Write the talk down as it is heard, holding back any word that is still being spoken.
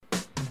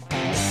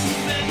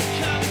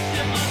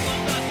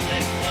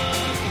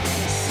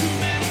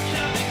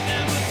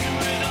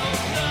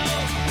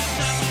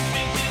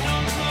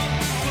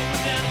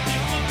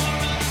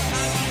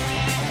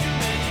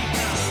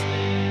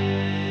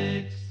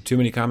Too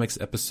Many Comics,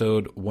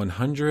 episode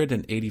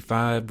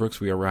 185.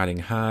 Brooks, we are riding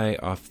high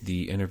off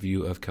the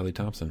interview of Kelly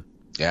Thompson.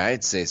 Yeah,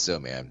 I'd say so,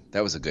 man.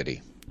 That was a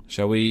goodie.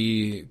 Shall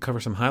we cover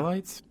some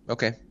highlights?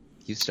 Okay,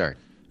 you start.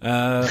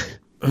 Well,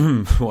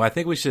 I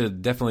think we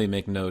should definitely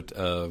make note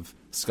of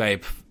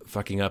Skype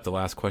fucking up the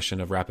last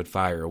question of Rapid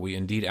Fire. We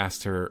indeed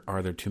asked her,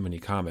 are there too many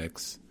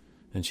comics?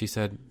 And she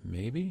said,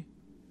 maybe?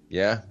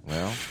 Yeah,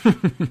 well.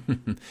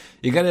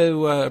 You got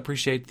to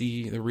appreciate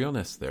the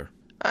realness there.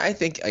 I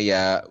think,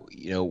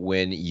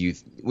 when you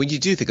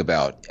do think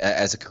about,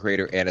 as a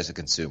creator and as a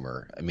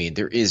consumer, I mean,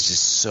 there is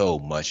just so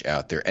much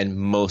out there, and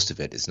most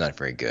of it is not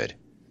very good.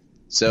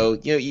 So,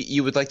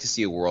 you would like to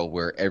see a world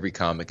where every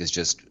comic is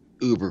just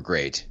uber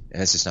great,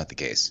 and that's just not the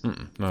case.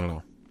 Not at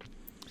all.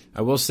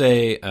 I will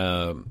say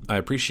I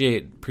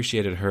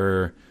appreciated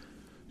her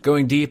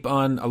going deep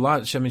on a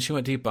lot. I mean, she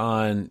went deep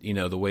on,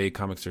 the way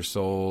comics are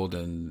sold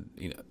and,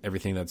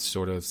 everything that's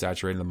sort of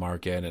saturating the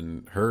market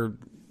and her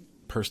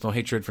personal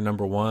hatred for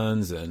number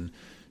ones, and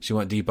she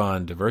went deep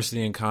on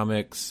diversity in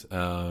comics.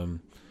 But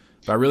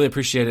I really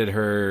appreciated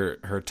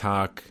her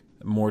talk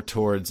more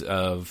towards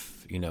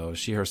of,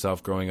 she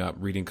herself growing up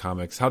reading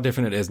comics, how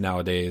different it is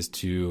nowadays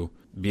to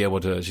be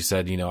able to, she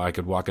said, I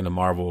could walk into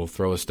Marvel,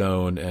 throw a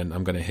stone, and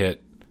I'm going to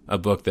hit a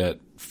book that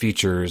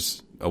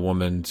features a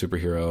woman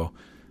superhero,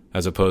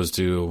 as opposed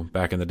to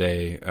back in the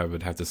day, I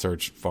would have to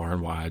search far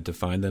and wide to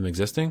find them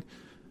existing.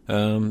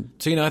 I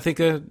think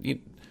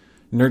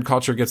nerd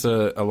culture gets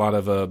a lot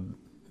of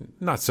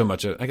not so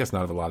much, I guess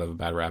not a lot of a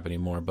bad rap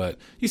anymore, but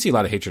you see a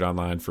lot of hatred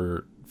online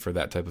for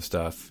that type of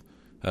stuff.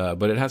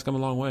 But it has come a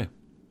long way.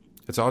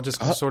 It's all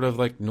just sort of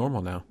like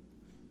normal now.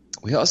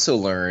 We also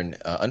learned,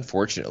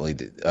 unfortunately,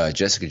 that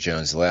Jessica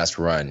Jones' last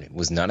run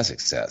was not a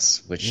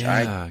success.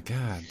 God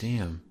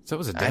damn. So it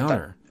was a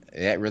downer.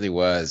 It really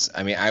was.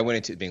 I mean, I went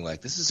into it being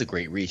like, this is a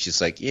great read. She's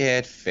like, yeah,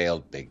 it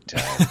failed big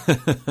time.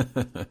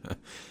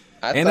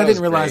 I didn't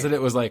realize that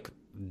it was like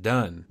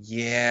done.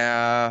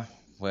 Yeah,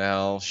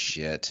 well,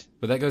 shit.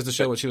 But that goes to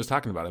show what she was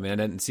talking about. I mean, I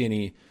didn't see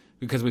any,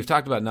 because we've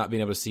talked about not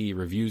being able to see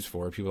reviews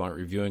for it. People aren't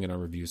reviewing it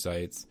on review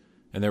sites.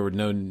 And there were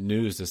no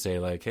news to say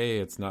like, hey,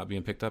 it's not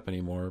being picked up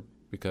anymore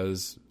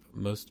because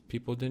most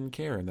people didn't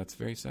care. And that's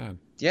very sad.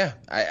 Yeah,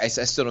 I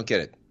still don't get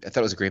it. I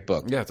thought it was a great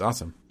book. Yeah, it's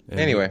awesome. And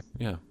anyway.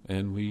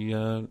 And we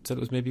said it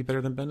was maybe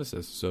better than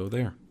Bendis's. So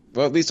there.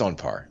 Well, at least on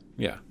par.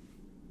 Yeah.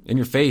 In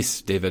your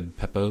face, David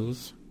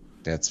Pepose.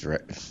 That's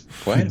right.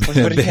 What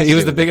he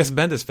was the biggest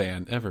Bendis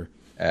fan ever.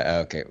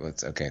 Okay.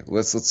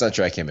 Let's not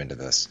drag him into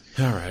this.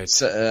 All right.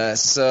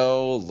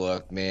 So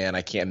look, man,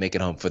 I can't make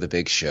it home for the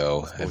big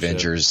show.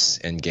 Avengers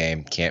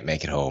Endgame, can't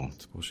make it home.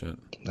 That's bullshit.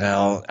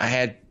 Well, I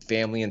had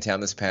family in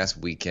town this past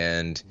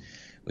weekend.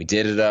 We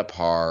did it up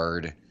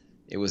hard.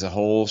 It was a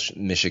whole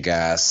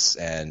mishigas,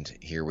 and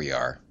here we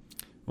are.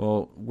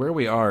 Well, where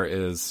we are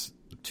is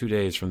 2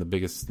 days from the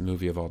biggest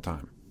movie of all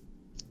time.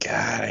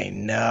 God, I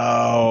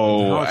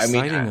know. How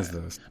exciting is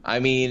this? I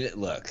mean,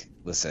 look,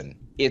 listen.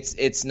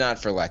 It's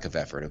not for lack of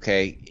effort,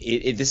 okay?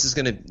 This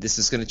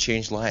is gonna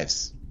change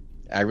lives.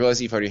 I realize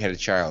you've already had a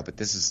child, but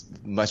this is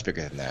much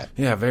bigger than that.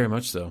 Yeah, very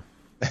much so.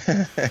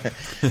 But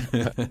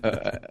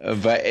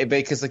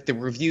because like the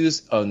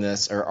reviews on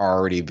this are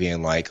already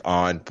being like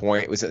on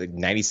point. Was it like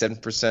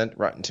 97%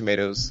 Rotten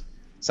Tomatoes,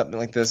 something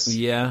like this?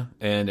 Yeah,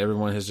 and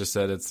everyone has just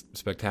said it's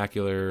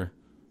spectacular.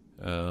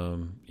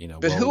 Well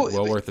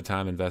worth the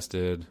time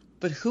invested.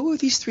 But who are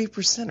these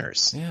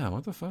 3%ers? Yeah,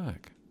 what the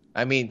fuck?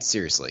 I mean,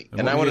 seriously.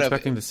 And what are you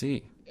expecting to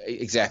see?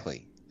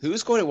 Exactly.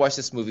 Who's going to watch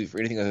this movie for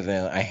anything other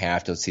than I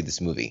have to see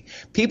this movie?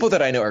 People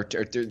that I know are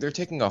they're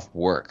taking off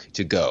work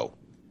to go,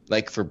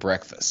 like for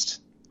breakfast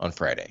on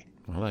Friday.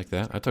 I like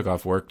that. I took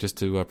off work just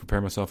to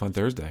prepare myself on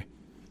Thursday.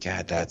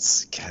 God,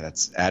 that's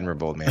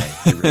admirable, man.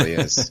 It really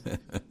is.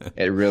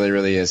 It really,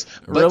 really is.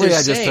 But really,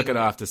 I just took it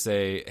off to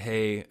say,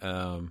 hey,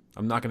 I'm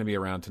not going to be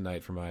around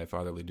tonight for my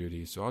fatherly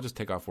duties, so I'll just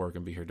take off work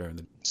and be here during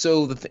the.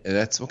 So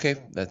that's okay.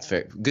 That's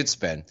fair. Good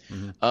spin.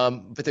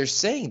 Mm-hmm. But they're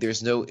saying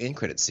there's no end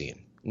credit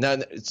scene. Now,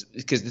 it's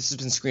because this has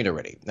been screened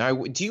already. Now,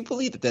 do you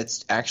believe that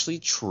that's actually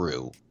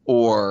true,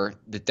 or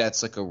that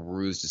that's like a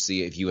ruse to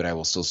see if you and I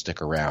will still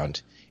stick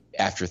around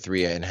after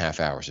 3.5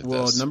 hours of this?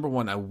 Well, number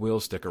one, I will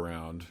stick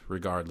around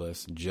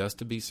regardless, just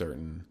to be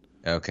certain.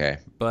 Okay.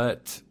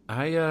 But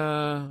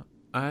I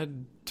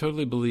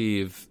totally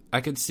believe I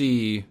could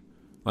see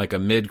like a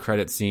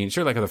mid-credit scene.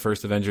 Sure, like the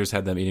first Avengers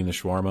had them eating the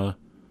shawarma.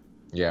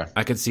 Yeah.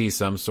 I could see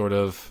some sort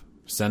of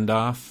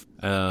send-off.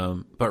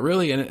 But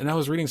really, and I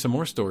was reading some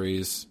more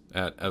stories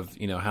of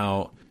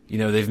how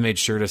they've made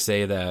sure to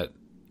say that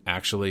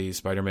actually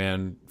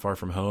Spider-Man Far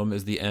From Home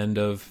is the end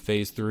of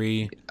Phase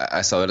 3.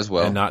 I saw that as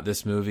well. And not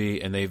this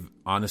movie. And they've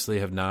honestly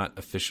have not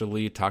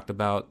officially talked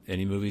about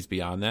any movies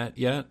beyond that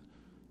yet.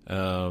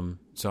 So,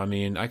 I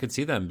mean, I could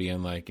see them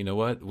being like, you know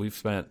what? We've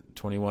spent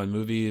 21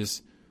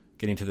 movies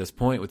getting to this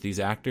point with these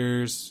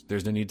actors.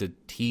 There's no need to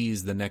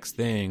tease the next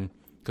thing.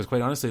 Because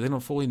quite honestly, they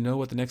don't fully know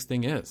what the next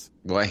thing is.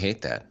 Well, I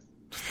hate that.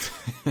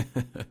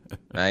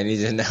 I need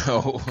to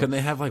know. Couldn't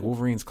they have like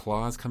Wolverine's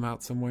claws come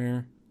out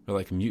somewhere? But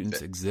like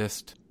mutants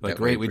exist. Like, that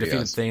great, would we be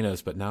defeated awesome.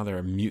 Thanos, but now there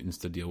are mutants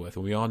to deal with.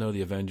 And we all know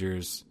the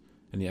Avengers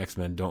and the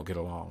X-Men don't get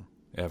along,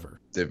 ever.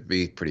 That'd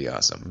be pretty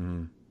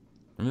awesome.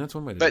 I mean, that's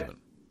one way to do it.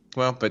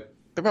 Well, but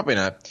probably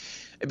not.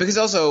 Because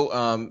also,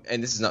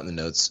 and this is not in the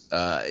notes,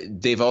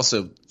 they've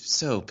also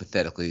so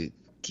pathetically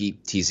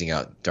keep teasing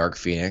out Dark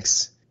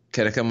Phoenix.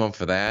 Could I come up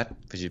for that?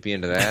 Would you be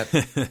into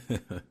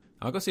that?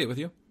 I'll go see it with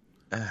you.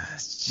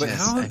 Just, But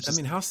I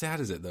mean, how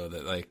sad is it though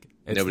that like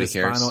it's Nobody this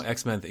cares. final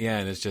X-Men,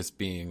 and it's just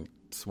being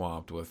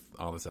swamped with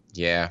all this.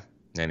 Yeah.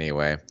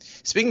 Anyway,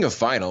 speaking of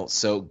final,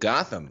 so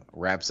Gotham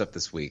wraps up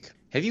this week.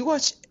 Have you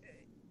watched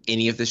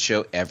any of this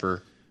show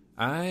ever?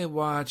 I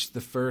watched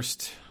the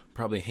first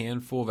probably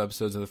handful of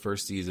episodes of the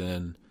first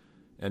season,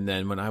 and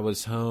then when I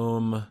was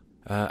home,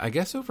 I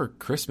guess over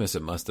Christmas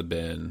it must have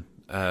been.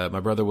 My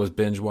brother was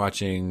binge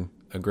watching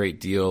a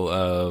great deal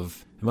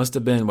of. It must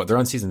have been they're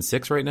on season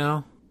 6 right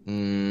now.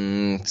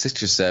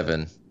 6 or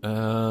 7. It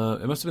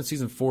must have been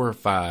season 4 or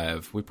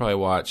 5. We probably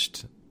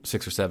watched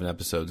 6 or 7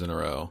 episodes in a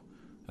row.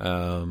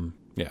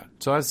 Yeah,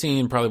 so I've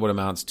seen probably what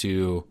amounts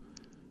to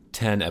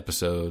 10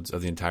 episodes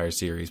of the entire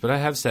series. But I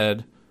have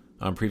said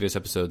on previous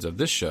episodes of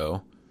this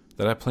show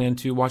that I plan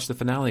to watch the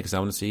finale because I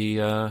want to see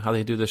how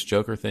they do this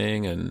Joker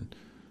thing and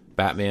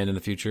Batman in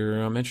the future.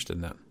 I'm interested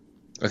in that.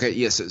 Okay,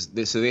 yes.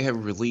 So they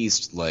have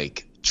released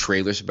like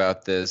trailers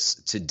about this.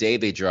 Today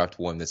they dropped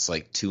one that's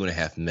like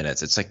 2.5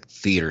 minutes. It's like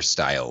theater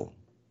style.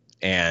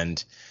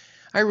 And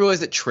I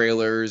realize that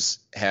trailers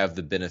have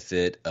the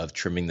benefit of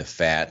trimming the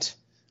fat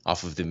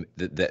off of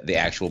the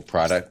actual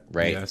product,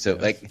 right? Yes, so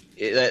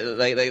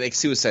yes. like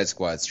Suicide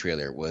Squad's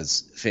trailer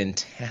was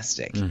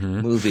fantastic.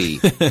 Movie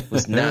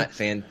was not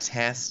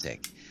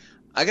fantastic.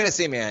 I gotta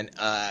say, man,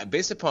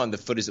 based upon the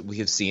footage that we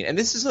have seen, and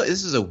this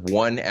is a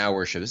 1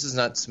 hour show. This is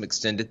not some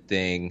extended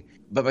thing.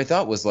 But my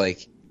thought was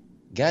like,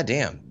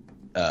 goddamn,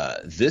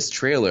 this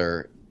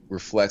trailer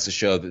reflects a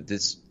show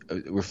that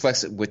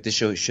reflects what this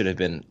show should have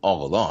been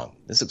all along.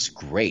 This looks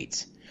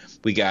great.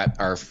 We got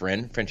our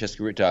friend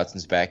Francesca Root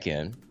Dodson's back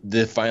in.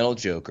 The final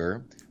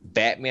Joker.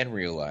 Batman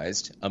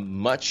Realized. A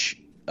much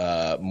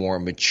more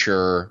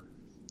mature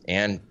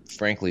and,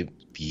 frankly,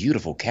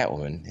 beautiful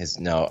Catwoman has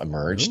now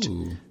emerged.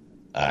 Ooh.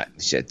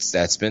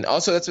 That's been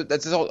also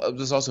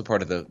that's also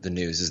part of the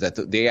news is that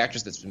the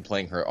actress that's been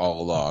playing her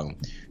all along,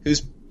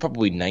 who's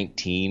probably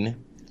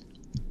 19,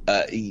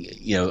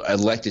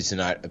 elected to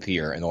not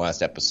appear in the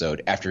last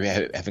episode after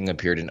having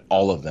appeared in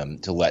all of them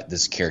to let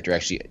this character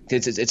actually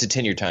it's a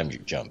 10-year time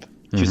jump.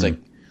 She's like,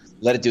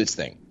 let it do its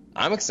thing.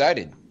 I'm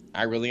excited.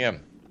 I really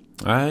am.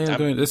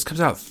 This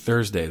comes out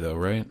Thursday though,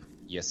 right?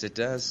 Yes, it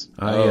does.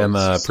 I am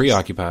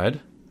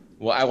preoccupied.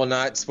 Well, I will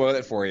not spoil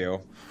it for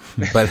you.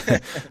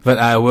 but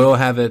I will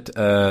have it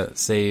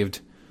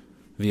saved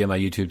via my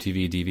YouTube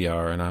TV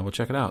DVR, and I will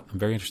check it out. I'm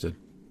very interested.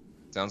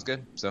 Sounds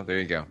good. So there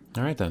you go.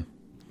 All right, then.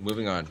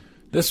 Moving on.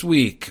 This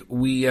week,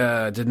 we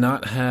did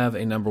not have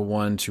a number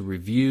one to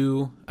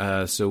review,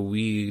 so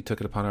we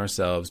took it upon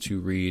ourselves to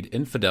read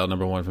Infidel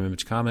number one from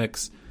Image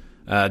Comics,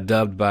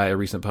 dubbed by a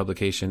recent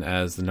publication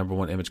as the number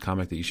one Image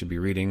comic that you should be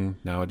reading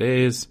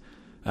nowadays.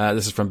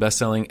 This is from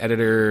best-selling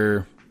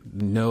editor,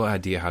 no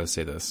idea how to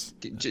say this.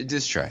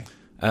 Just try.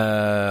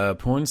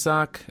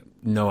 Pornsock,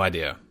 no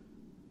idea.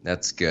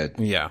 That's good.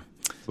 Yeah.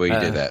 Well, you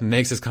did that.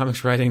 Makes his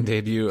comics writing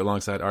debut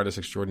alongside artist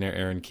extraordinaire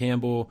Aaron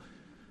Campbell,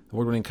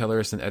 award-winning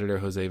colorist and editor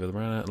Jose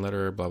Villagrana, and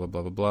letterer, blah, blah,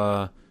 blah,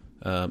 blah,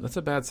 blah. That's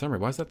a bad summary.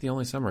 Why is that the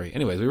only summary?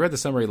 Anyways, we read the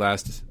summary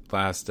last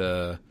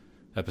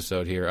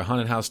episode here. A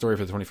haunted house story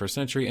for the 21st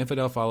century.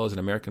 Infidel follows an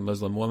American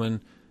Muslim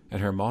woman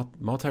and her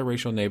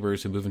multiracial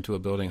neighbors who move into a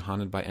building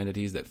haunted by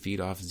entities that feed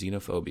off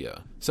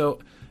xenophobia. So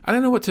I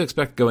didn't know what to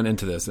expect going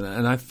into this,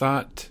 and I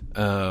thought,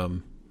 I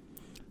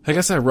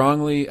guess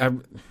I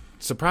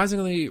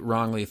surprisingly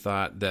wrongly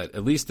thought that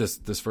at least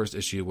this first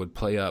issue would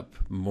play up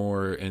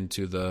more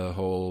into the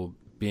whole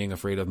being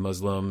afraid of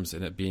Muslims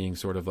and it being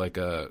sort of like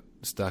a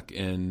stuck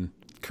in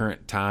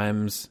current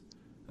times.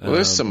 Well,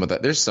 there's some of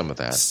that.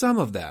 Some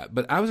of that,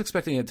 but I was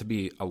expecting it to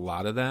be a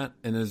lot of that.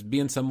 And as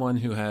being someone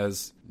who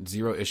has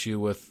zero issue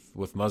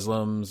with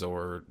Muslims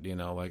or,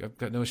 like I've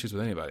got no issues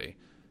with anybody.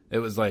 It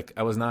was like,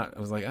 I was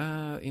like,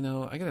 I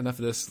get enough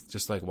of this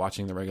just like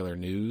watching the regular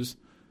news.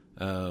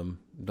 Don't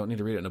need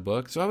to read it in a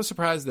book. So I was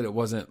surprised that it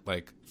wasn't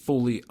like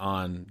fully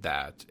on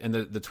that. And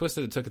the twist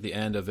that it took at the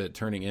end of it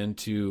turning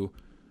into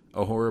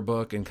a horror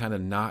book and kind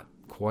of not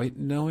quite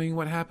knowing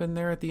what happened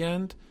there at the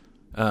end.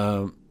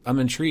 I'm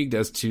intrigued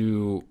as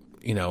to,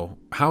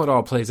 how it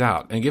all plays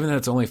out. And given that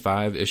it's only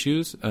 5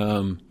 issues,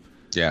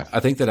 I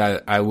think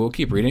that I will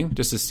keep reading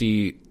just to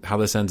see how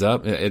this ends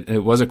up.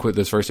 It was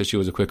this first issue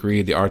was a quick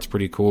read. The art's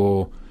pretty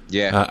cool.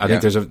 Yeah. I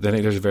think there's a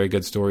very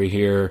good story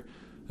here.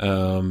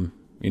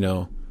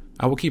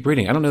 I will keep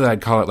reading. I don't know that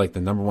I'd call it like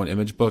the number one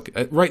Image book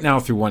right now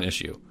through one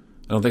issue.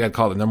 I don't think I'd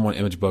call it the number one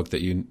Image book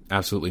that you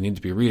absolutely need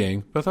to be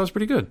reading, but I thought it was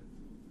pretty good.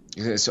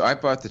 So I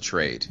bought the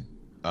trade.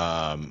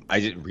 I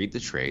didn't read the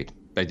trade,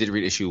 but I did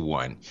read issue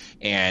 1.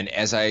 And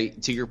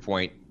to your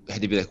point, I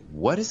had to be like,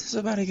 what is this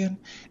about again?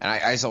 And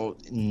I saw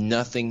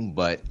nothing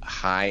but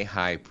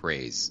high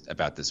praise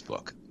about this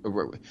book.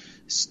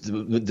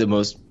 the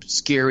most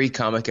scary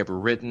comic ever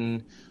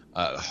written,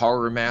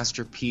 horror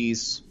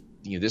masterpiece,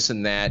 this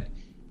and that.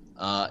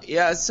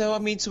 So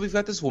we've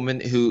got this woman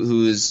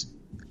who is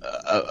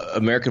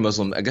American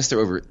Muslim. I guess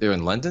they're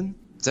in London.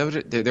 Is that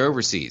what they're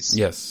overseas?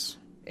 Yes.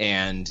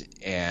 And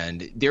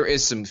there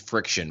is some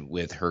friction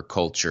with her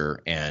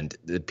culture and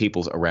the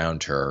people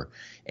around her,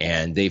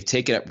 and they've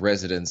taken up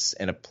residence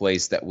in a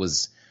place that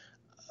was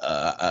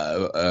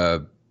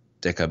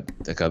like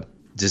a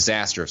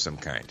disaster of some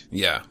kind.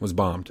 Yeah, was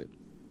bombed.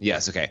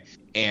 Yes, okay.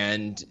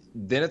 And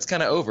then it's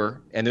kind of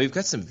over, and then we've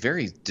got some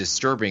very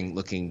disturbing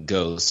looking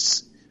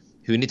ghosts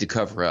who need to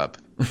cover up,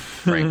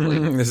 frankly.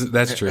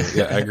 That's true.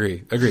 Yeah, I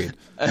agree. Agreed.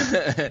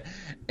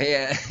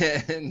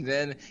 And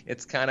then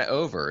it's kind of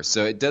over.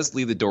 So it does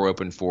leave the door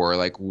open for,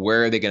 like,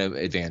 where are they going to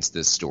advance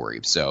this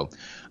story? So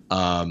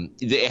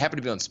it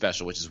happened to be on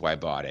special, which is why I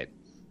bought it.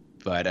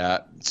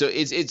 But so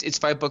it's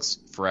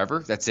 $5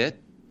 forever. That's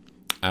it.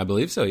 I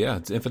believe so. Yeah,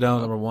 it's Infidel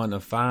 #1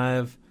 of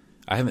 5.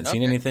 I haven't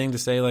seen anything to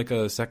say like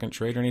a second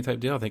trade or any type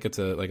deal. I think it's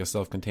a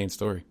self-contained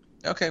story.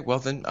 Okay, well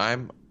then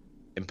I'm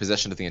in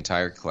possession of the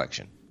entire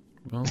collection.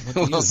 Well,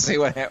 we'll see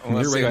what happens.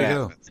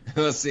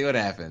 We'll see what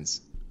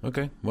happens.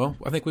 Okay. Well,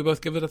 I think we both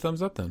give it a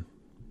thumbs up then.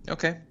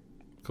 Okay.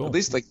 Cool. At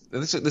least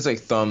there's like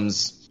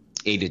thumbs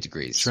 80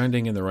 degrees.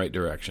 Trending in the right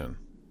direction.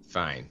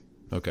 Fine.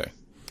 Okay.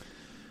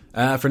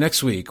 For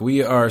next week,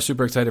 we are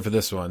super excited for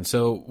this one.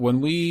 So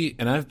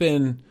I've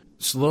been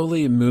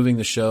slowly moving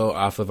the show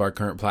off of our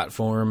current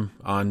platform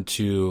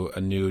onto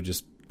a new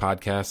just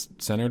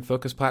podcast-centered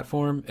focus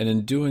platform. And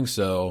in doing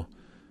so,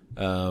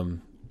 I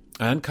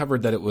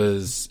uncovered that it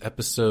was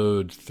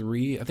episode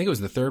 3. I think it was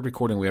the third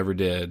recording we ever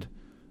did.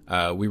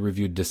 We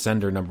reviewed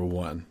Descender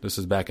 #1. This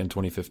was back in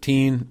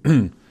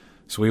 2015.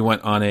 So we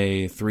went on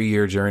a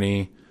 3-year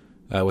journey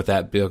with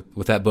that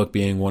book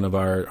being one of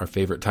our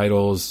favorite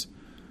titles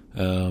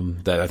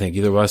that I think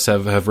either of us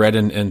have read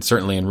and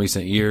certainly in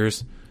recent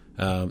years.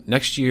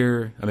 Next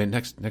year,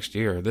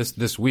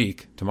 this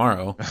week,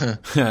 tomorrow,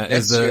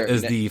 is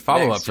the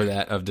follow-up for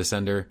that of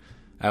Descender,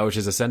 which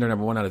is Ascender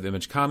 #1 out of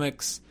Image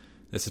Comics.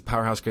 This is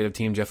Powerhouse Creative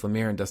Team Jeff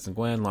Lemire and Dustin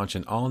Nguyen launch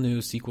an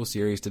all-new sequel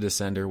series to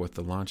Descender with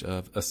the launch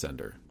of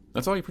Ascender.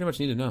 That's all you pretty much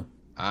need to know.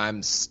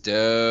 I'm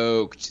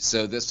stoked.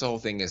 So this whole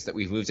thing is that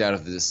we've moved out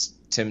of this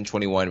Tim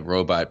 21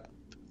 robot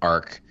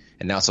arc,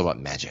 and now it's all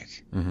about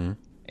magic. Mm-hmm.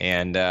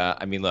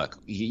 And look,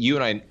 you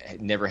and I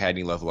never had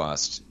any love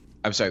lost.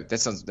 I'm sorry,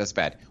 that's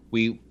bad.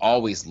 We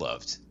always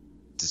loved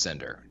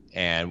Descender,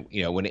 and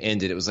when it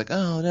ended, it was like,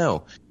 oh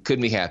no,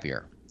 couldn't be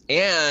happier.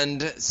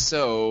 And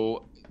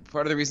so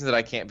part of the reason that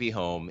I can't be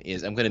home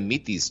is I'm going to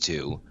meet these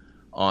two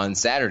on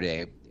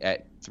Saturday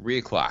at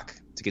 3:00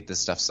 to get this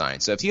stuff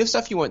signed. So if you have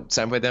stuff you want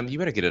signed by them, you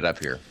better get it up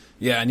here.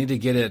 Yeah, I need to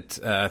get it.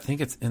 I think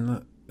it's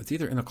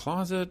either in a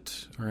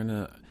closet or in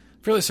a.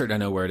 Fairly certain I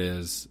know where it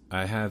is.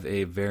 I have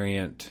a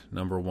variant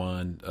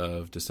 #1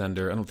 of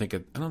Descender.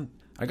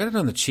 I got it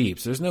on the cheap,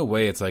 so there's no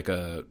way it's like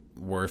a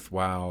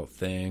worthwhile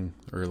thing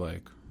or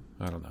like,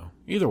 I don't know.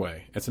 Either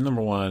way, it's a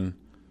 #1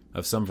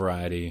 of some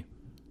variety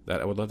that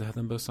I would love to have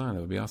them both signed.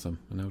 That would be awesome,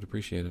 and I would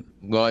appreciate it.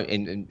 Well,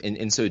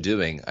 in so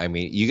doing,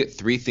 you get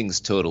 3 things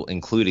total,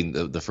 including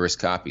the first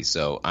copy,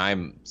 so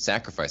I'm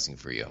sacrificing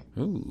for you.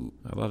 Ooh,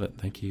 I love it.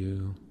 Thank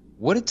you.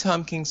 What did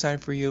Tom King sign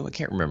for you? I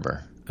can't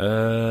remember.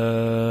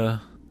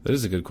 That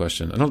is a good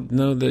question. I don't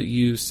know that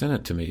you sent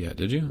it to me yet,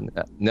 did you?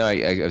 No,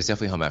 I was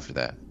definitely home after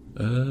that.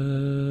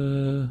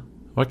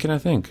 What can I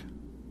think?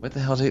 What the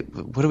hell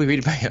what do we read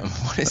about him?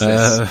 What is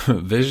this?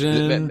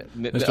 Vision?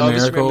 Mr.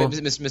 Miracle?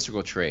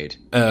 Mystical Trade.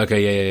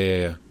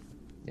 Okay, yeah.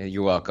 Yeah,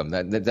 you're welcome.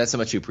 That's how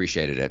much you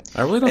appreciated it.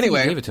 I really don't think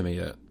you gave it to me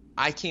yet.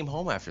 I came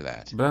home after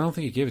that. But I don't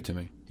think you gave it to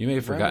me. You may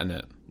have forgotten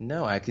it.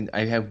 No, I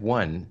have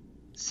one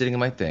sitting in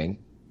my thing.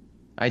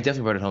 I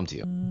definitely brought it home to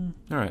you.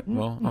 All right,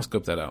 well, I'll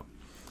scope that out.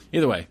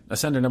 Either way,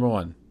 Ascender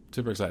 #1.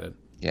 Super excited.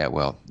 Yeah,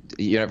 well,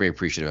 you're not very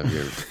appreciative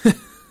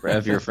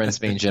of your friends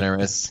being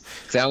generous.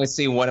 Because I only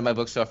see one in my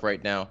bookshelf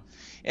right now.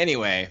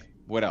 Anyway,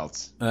 what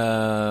else?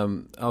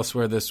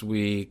 Elsewhere this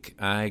week,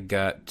 I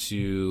got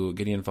to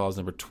Gideon Falls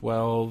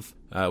 #12,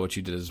 which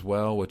you did as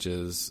well, which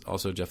is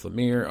also Jeff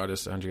Lemire,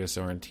 artist Andrea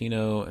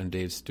Sorrentino, and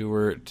Dave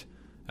Stewart.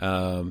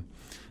 I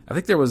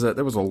think there was a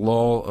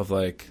lull of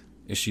like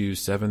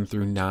issues 7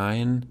 through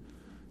 9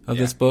 of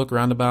this book,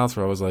 roundabouts,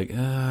 where I was like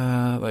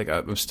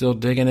I'm still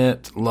digging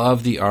it.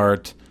 Love the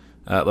art,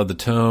 love the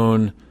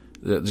tone.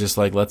 Just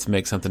like, let's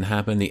make something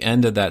happen. The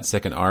end of that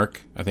second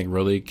arc, I think,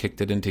 really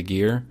kicked it into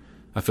gear.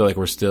 I feel like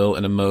we're still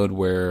in a mode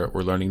where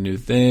we're learning new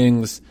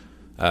things,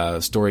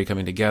 story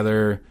coming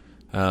together.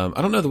 I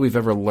don't know that we've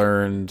ever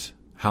learned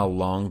how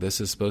long this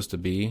is supposed to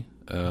be.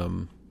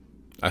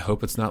 I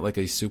hope it's not like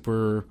a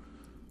super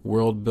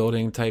world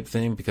building type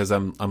thing, because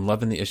I'm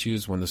loving the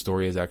issues when the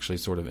story is actually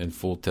sort of in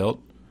full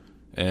tilt.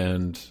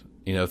 And,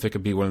 if it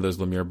could be one of those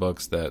Lemire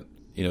books that,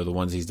 the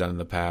ones he's done in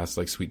the past,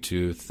 like Sweet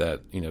Tooth,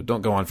 that,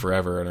 don't go on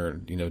forever and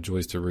are,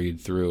 joys to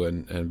read through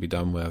and be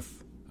done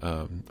with,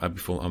 I'd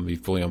be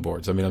fully on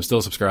board. So, I'm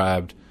still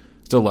subscribed,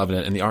 still loving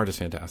it, and the art is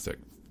fantastic.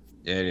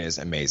 It is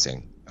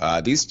amazing.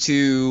 These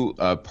two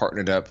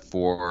partnered up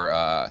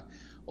for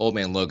Old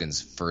Man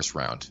Logan's first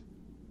round,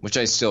 which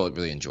I still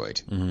really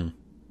enjoyed. Mm-hmm.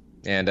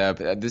 And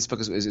this book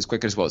is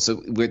quite good as well.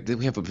 So we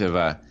have a bit of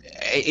a.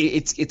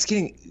 It's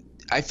getting.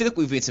 I feel like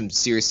we've made some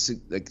serious,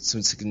 like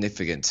some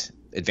significant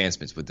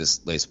advancements with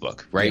this latest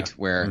book, right? Yeah.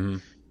 Where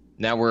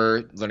now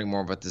we're learning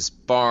more about this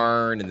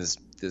barn and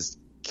this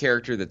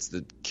character that's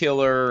the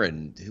killer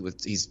and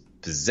he's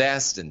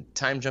possessed and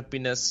time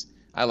jumpiness.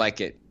 I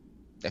like it.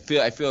 I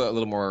feel a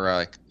little more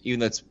like, even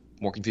though it's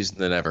more confusing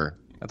than ever.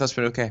 I thought it's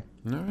pretty okay.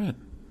 All right.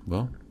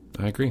 Well,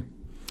 I agree.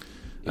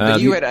 But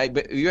you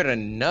had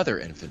another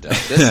infidel.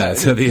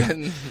 So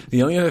the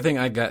only other thing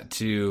I got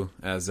to,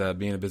 as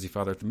being a busy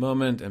father at the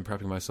moment and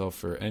prepping myself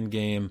for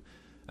Endgame,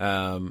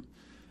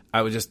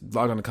 I would just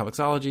log on to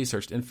Comixology,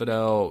 searched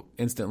infidel,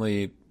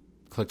 instantly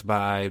clicked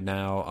buy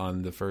now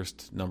on the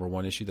first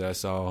 #1 issue that I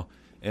saw,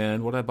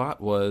 and what I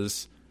bought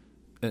was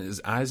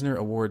is Eisner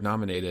Award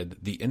nominated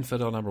The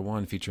Infidel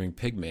 #1 featuring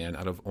Pigman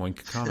out of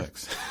Oink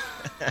Comics.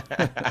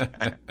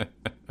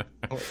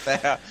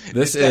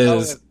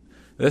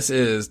 This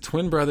is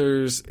twin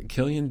brothers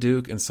Killian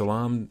Duke and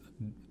Salam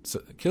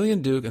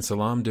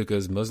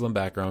Duca's Muslim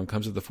background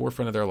comes to the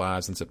forefront of their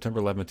lives on September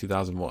 11,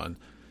 2001,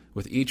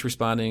 with each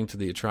responding to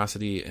the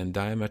atrocity in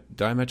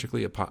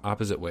diametrically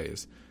opposite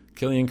ways.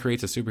 Killian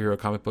creates a superhero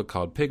comic book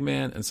called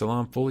Pigman, and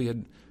Salam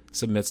fully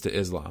submits to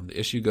Islam. The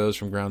issue goes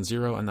from ground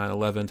zero on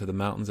 9/11 to the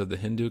mountains of the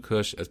Hindu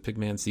Kush as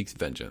Pigman seeks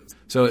vengeance.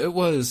 So it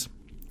was,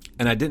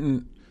 and I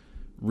didn't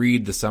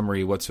read the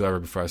summary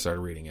whatsoever before I started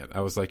reading it. I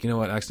was like, you know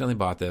what? I accidentally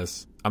bought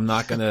this. I'm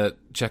not gonna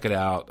check it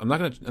out. I'm not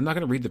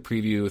gonna read the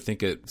preview,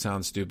 think it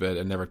sounds stupid,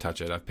 and never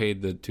touch it. I've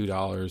paid the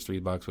 $2,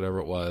 $3, whatever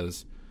it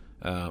was,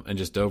 and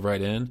just dove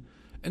right in.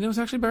 And it was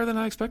actually better than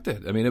I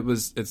expected. I mean,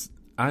 it's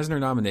Eisner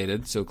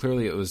nominated, so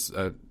clearly it was.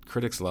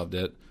 Critics loved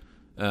it.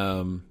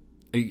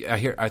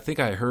 I think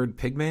I heard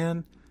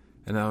Pigman,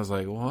 and I was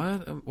like,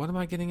 what am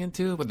I getting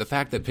into? But the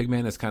fact that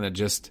Pigman is kind of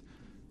just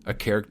a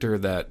character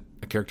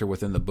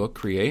within the book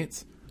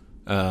creates,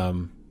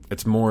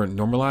 it's more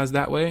normalized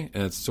that way,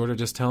 and it's sort of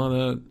just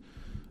telling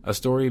a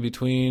story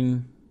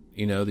between,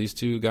 these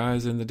two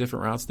guys and the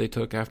different routes they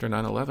took after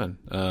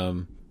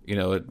 9/11.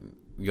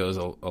 It goes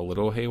a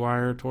little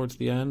haywire towards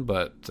the end,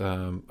 but I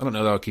don't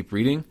know that I'll keep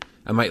reading.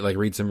 I might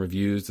read some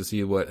reviews to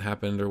see what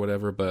happened or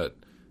whatever, but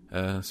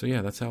so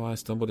yeah, that's how I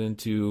stumbled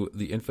into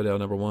The Infidel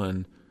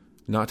 #1,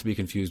 not to be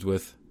confused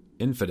with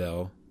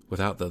Infidel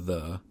without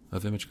the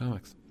of Image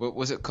Comics. What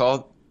was it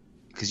called?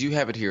 Because you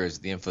have it here as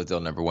The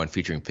Infidel #1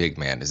 featuring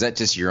Pigman. Is that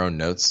just your own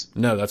notes?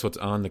 No, that's what's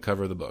on the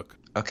cover of the book.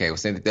 Okay, well,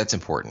 that's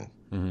important.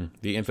 Mm-hmm.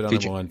 The Infidel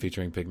 #1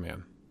 featuring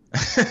Pigman.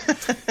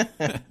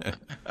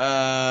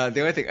 The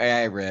only thing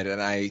I read,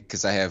 and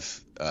because I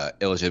have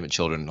illegitimate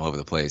children all over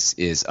the place,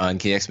 is on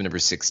K-X-Men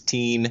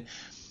 #16.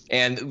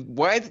 And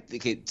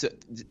so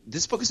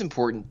this book is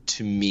important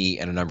to me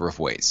in a number of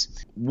ways.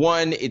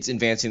 One, it's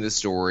advancing the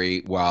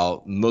story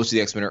while most of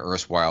the X-Men are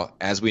erstwhile,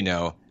 as we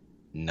know,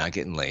 not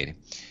getting laid.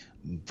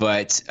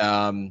 But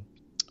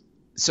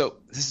so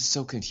this is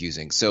so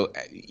confusing. So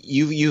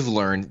you've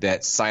learned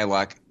that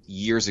Psylocke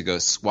years ago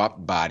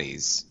swapped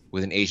bodies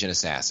with an Asian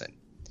assassin.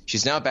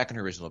 She's now back in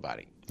her original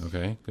body.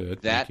 Okay,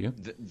 good. Thank you.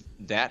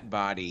 That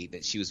body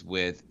that she was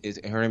with,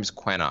 her name is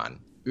Quenon,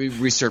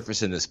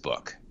 resurfaced in this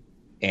book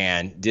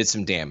and did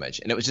some damage.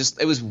 And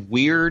it was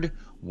weird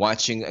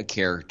watching a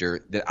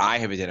character that I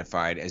have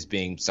identified as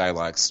being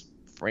Psylocke's,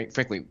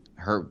 frankly,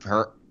 her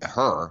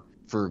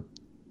for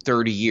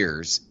 30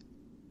 years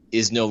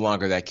is no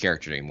longer that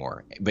character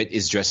anymore, but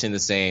is dressing the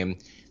same,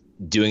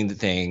 doing the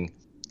thing.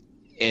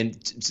 And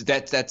so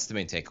that's the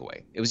main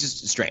takeaway. It was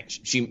just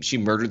strange. She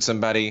murdered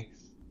somebody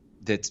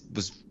that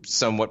was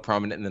somewhat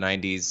prominent in the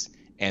 90s,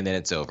 and then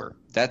it's over.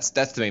 That's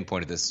the main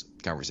point of this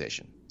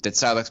conversation. That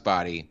Psylocke's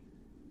body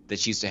that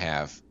she used to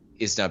have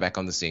is now back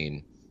on the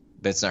scene,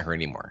 but it's not her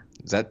anymore.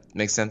 Does that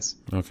make sense?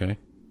 Okay.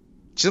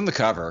 She's on the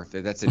cover.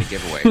 That's a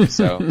giveaway.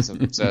 So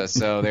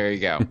there you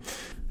go.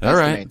 All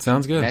right.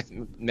 Sounds good.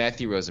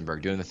 Matthew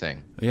Rosenberg doing the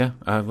thing. Yeah.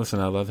 Listen,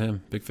 I love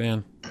him. Big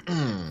fan.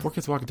 Four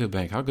Kids Walk Into a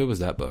Bank. How good was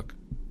that book?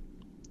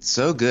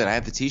 So good. I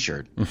have the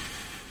T-shirt. It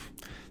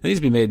needs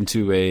to be made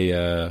into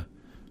a,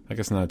 I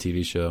guess not a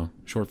TV show,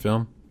 short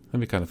film.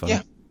 That'd be kind of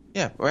fun.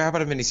 Yeah. Or how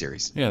about a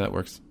miniseries? Yeah, that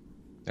works.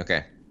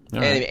 Okay.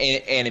 Right.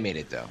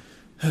 Animated, though.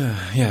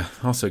 Yeah,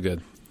 also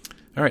good.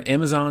 All right,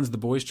 Amazon's The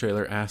Boys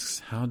trailer asks,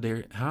 how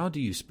do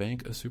you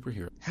spank a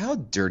superhero? How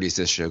dirty is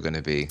this show going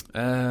to be? I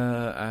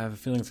have a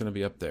feeling it's going to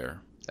be up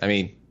there. I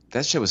mean,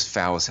 that show was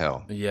foul as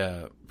hell.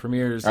 Yeah,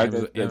 premieres.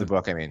 The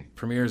book, I mean.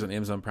 Premieres on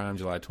Amazon Prime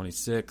July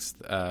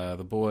 26th.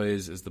 The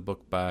Boys is the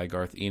book by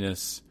Garth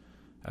Ennis,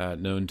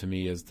 known to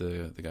me as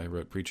the guy who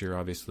wrote Preacher,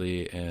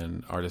 obviously,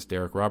 and artist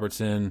Derek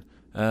Robertson.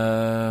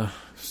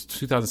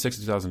 2006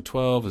 to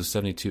 2012 was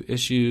 72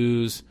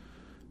 issues.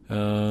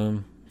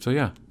 So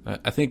yeah,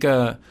 I think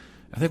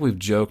we've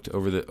joked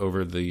over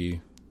the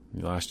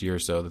last year or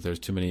so that there's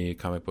too many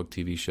comic book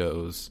TV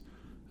shows.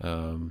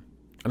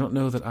 I don't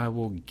know that I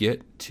will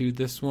get to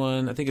this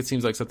one. I think it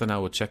seems like something I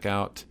will check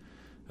out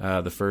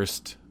the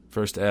first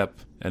first ep,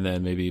 and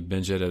then maybe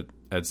binge it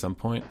at some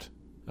point.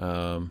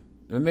 And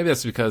maybe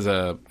that's because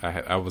I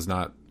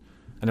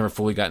never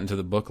fully got into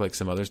the book like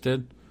some others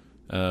did.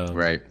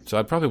 Right. So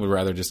I probably would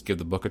rather just give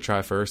the book a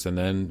try first and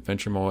then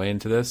venture my way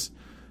into this.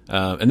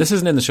 And this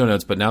isn't in the show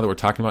notes, but now that we're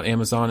talking about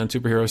Amazon and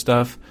superhero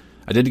stuff,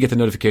 I did get the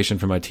notification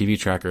from my TV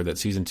tracker that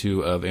season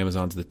 2 of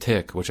Amazon's The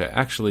Tick, which I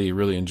actually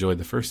really enjoyed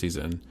the first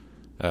season,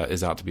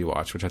 is out to be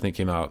watched, which I think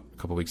came out a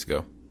couple weeks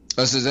ago.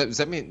 Oh, so does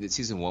that mean that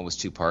season 1 was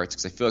 2 parts?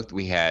 Because I feel like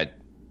we had.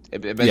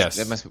 Yes.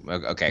 That must be,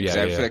 okay.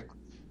 Yeah, I feel like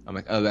I'm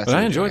like, oh, that's. But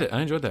I enjoyed it.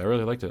 I enjoyed that. I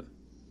really liked it.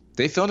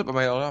 They filmed it by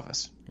my old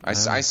office. I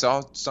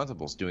saw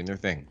Stuntables doing their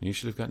thing. You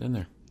should have gotten in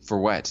there. For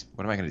what?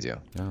 What am I going to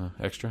do?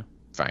 Extra.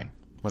 Fine.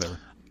 Whatever.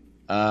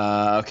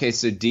 Okay,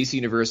 so DC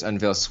Universe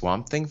unveils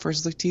Swamp Thing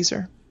first look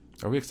teaser.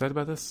 Are we excited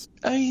about this?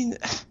 I mean,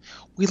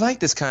 we like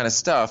this kind of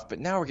stuff, but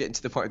now we're getting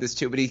to the point where there's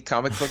too many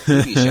comic book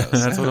TV shows.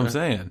 That's what I'm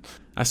saying.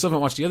 I still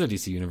haven't watched the other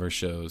DC Universe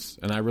shows,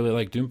 and I really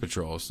like Doom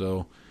Patrol,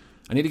 so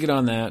I need to get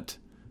on that.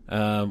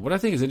 What I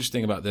think is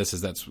interesting about this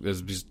is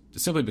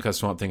simply because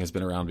Swamp Thing has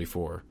been around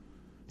before.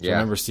 So I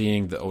remember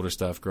seeing the older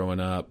stuff growing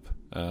up.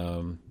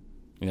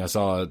 I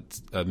saw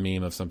a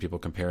meme of some people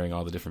comparing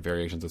all the different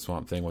variations of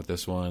Swamp Thing with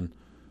this one.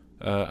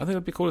 I think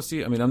it'd be cool to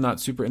see. I mean, I'm not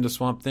super into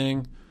Swamp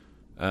Thing,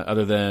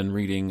 other than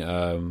reading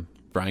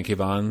Brian K.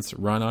 Vaughan's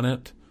run on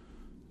it,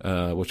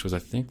 which was, I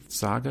think,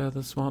 Saga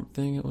the Swamp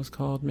Thing it was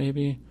called,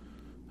 maybe,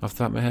 off the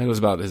top of my head. It was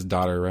about his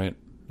daughter, right,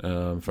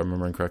 if I'm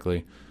remembering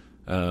correctly.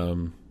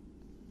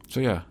 So,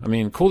 yeah, I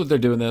mean, cool that they're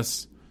doing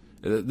this.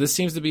 This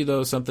seems to be,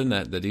 though, something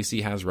that the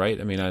DC has right.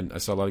 I mean, I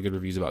saw a lot of good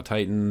reviews about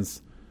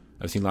Titans.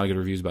 I've seen a lot of good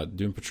reviews about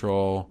Doom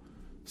Patrol.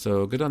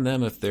 So good on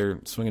them if they're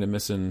swinging and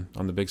missing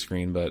on the big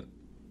screen, but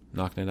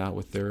knocking it out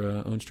with their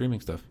own streaming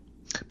stuff.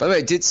 By the way,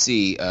 I did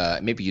see,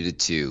 maybe you did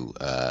too,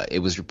 it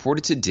was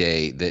reported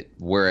today that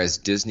whereas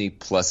Disney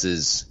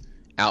Plus's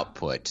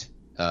output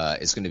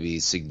is going to be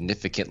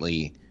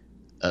significantly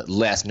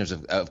less in terms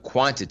of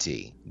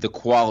quantity, the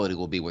quality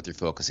will be what they're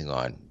focusing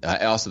on.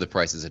 Also, the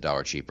price is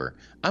 $1 cheaper.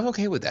 I'm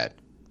okay with that.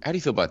 How do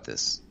you feel about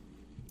this?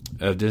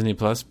 Disney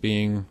Plus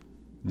being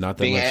not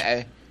that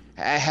much...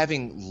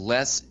 having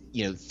less,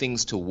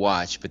 things to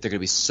watch, but they're going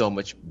to be so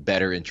much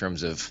better in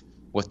terms of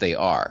what they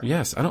are.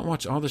 Yes, I don't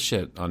watch all the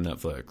shit on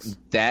Netflix.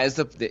 That is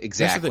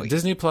exactly.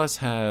 Disney Plus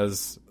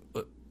has.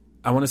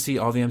 I want to see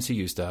all the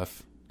MCU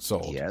stuff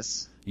sold.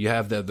 Yes. You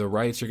have the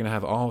rights. You're going to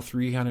have all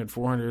 300,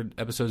 400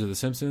 episodes of The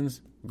Simpsons.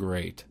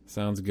 Great,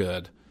 sounds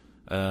good.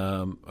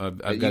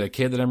 I've got a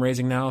kid that I'm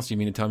raising now, so you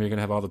mean to tell me you're going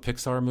to have all the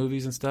Pixar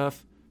movies and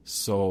stuff?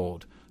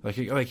 Sold. Like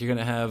you're going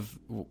to have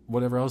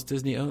whatever else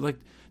Disney owns. Like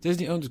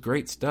Disney owns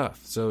great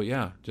stuff. So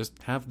yeah,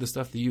 just have the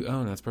stuff that you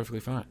own. That's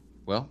perfectly fine.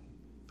 Well,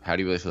 how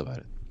do you really feel about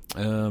it?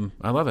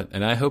 I love it,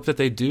 and I hope that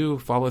they do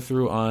follow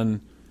through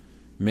on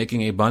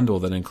making a bundle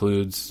that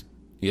includes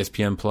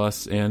ESPN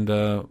Plus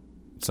and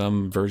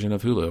some version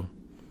of Hulu.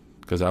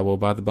 Because I will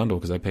buy the bundle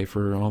because I pay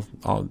for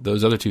all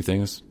those other two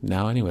things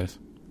now, anyways.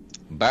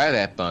 Buy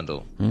that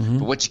bundle, mm-hmm.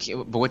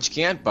 but what you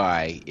can't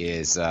buy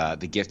is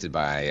the Gifted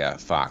by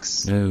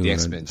Fox, Ooh, the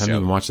X-Men show. I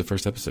haven't even watched the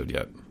first episode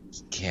yet.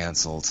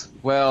 Canceled.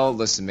 Well,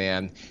 listen,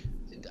 man,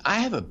 I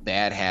have a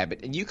bad habit,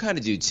 and you kind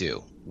of do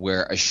too,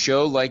 where a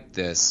show like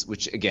this,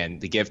 which again,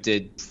 the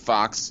Gifted,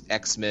 Fox,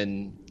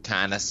 X-Men,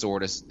 kind of,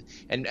 sort of,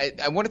 and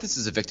I wonder if this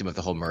is a victim of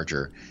the whole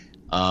merger.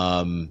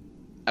 I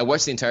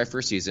watched the entire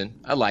first season.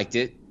 I liked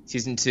it.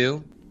 Season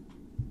 2,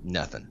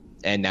 nothing,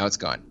 and now it's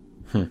gone.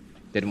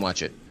 Didn't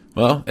watch it.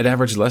 Well, it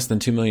averaged less than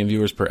 2 million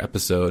viewers per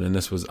episode, and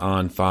this was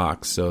on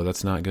Fox, so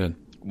that's not good.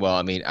 Well,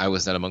 I mean, I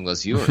was not among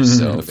those viewers.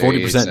 So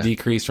 40%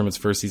 decrease from its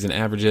first season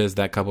averages.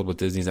 That, coupled with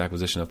Disney's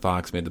acquisition of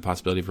Fox, made the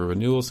possibility for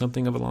renewal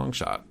something of a long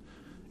shot.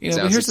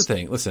 But here's the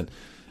thing. Listen,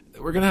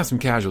 we're going to have some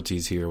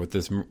casualties here with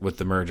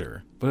the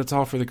merger, but it's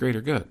all for the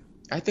greater good.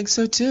 I think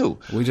so, too.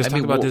 We just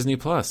talked about Disney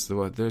Plus.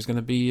 There's going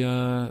to be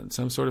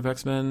some sort of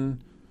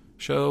X-Men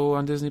show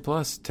on Disney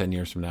Plus 10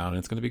 years from now, and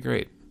it's going to be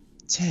great.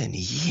 10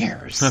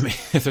 years? I mean,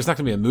 if there's not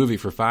going to be a movie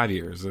for 5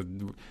 years,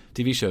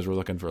 TV shows we're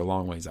looking for a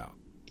long ways out.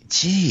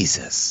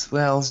 Jesus.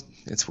 Well,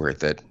 it's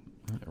worth it.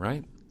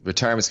 Right?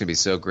 Retirement's going to be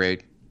so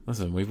great.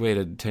 Listen, we've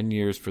waited 10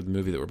 years for the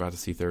movie that we're about to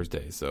see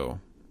Thursday, so...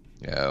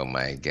 Oh,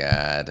 my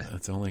God.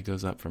 It only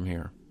goes up from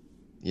here.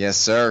 Yes,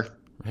 sir.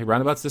 Hey,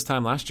 roundabouts this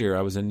time last year,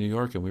 I was in New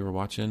York, and we were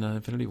watching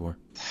Infinity War.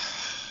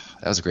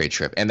 That was a great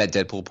trip. And that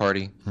Deadpool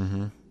party.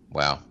 Mm-hmm.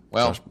 Wow.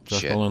 Well,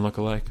 Josh Brolin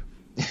look-alike.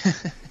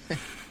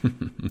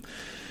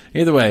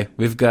 Either way,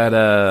 we've got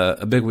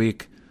a big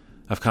week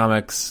of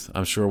comics.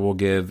 I'm sure we'll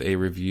give a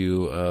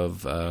review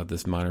of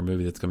this minor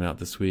movie that's coming out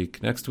this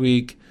week, next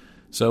week.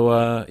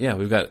 So,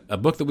 we've got a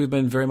book that we've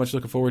been very much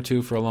looking forward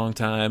to for a long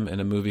time and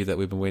a movie that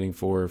we've been waiting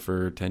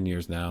for 10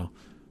 years now.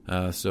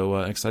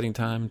 Exciting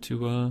time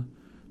to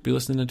be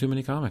listening to Too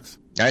Many Comics.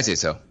 I say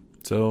so.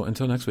 So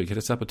until next week, hit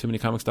us up at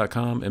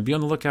toomanycomics.com and be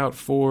on the lookout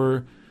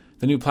for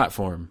the new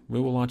platform. We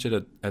will launch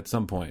it at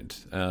some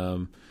point.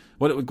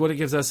 What it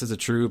gives us is a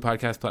true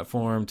podcast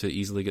platform to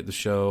easily get the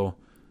show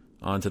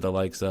onto the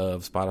likes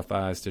of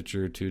Spotify,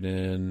 Stitcher,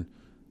 TuneIn,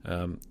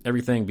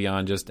 everything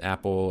beyond just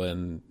Apple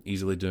and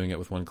easily doing it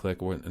with one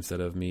click instead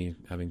of me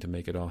having to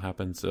make it all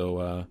happen.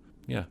 So,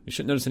 yeah, you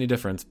shouldn't notice any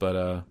difference,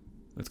 but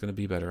it's going to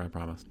be better, I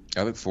promise.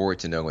 I look forward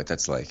to knowing what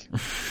that's like.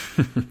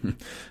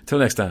 Until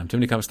next time,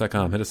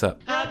 TooManyComics.com. Hit us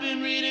up.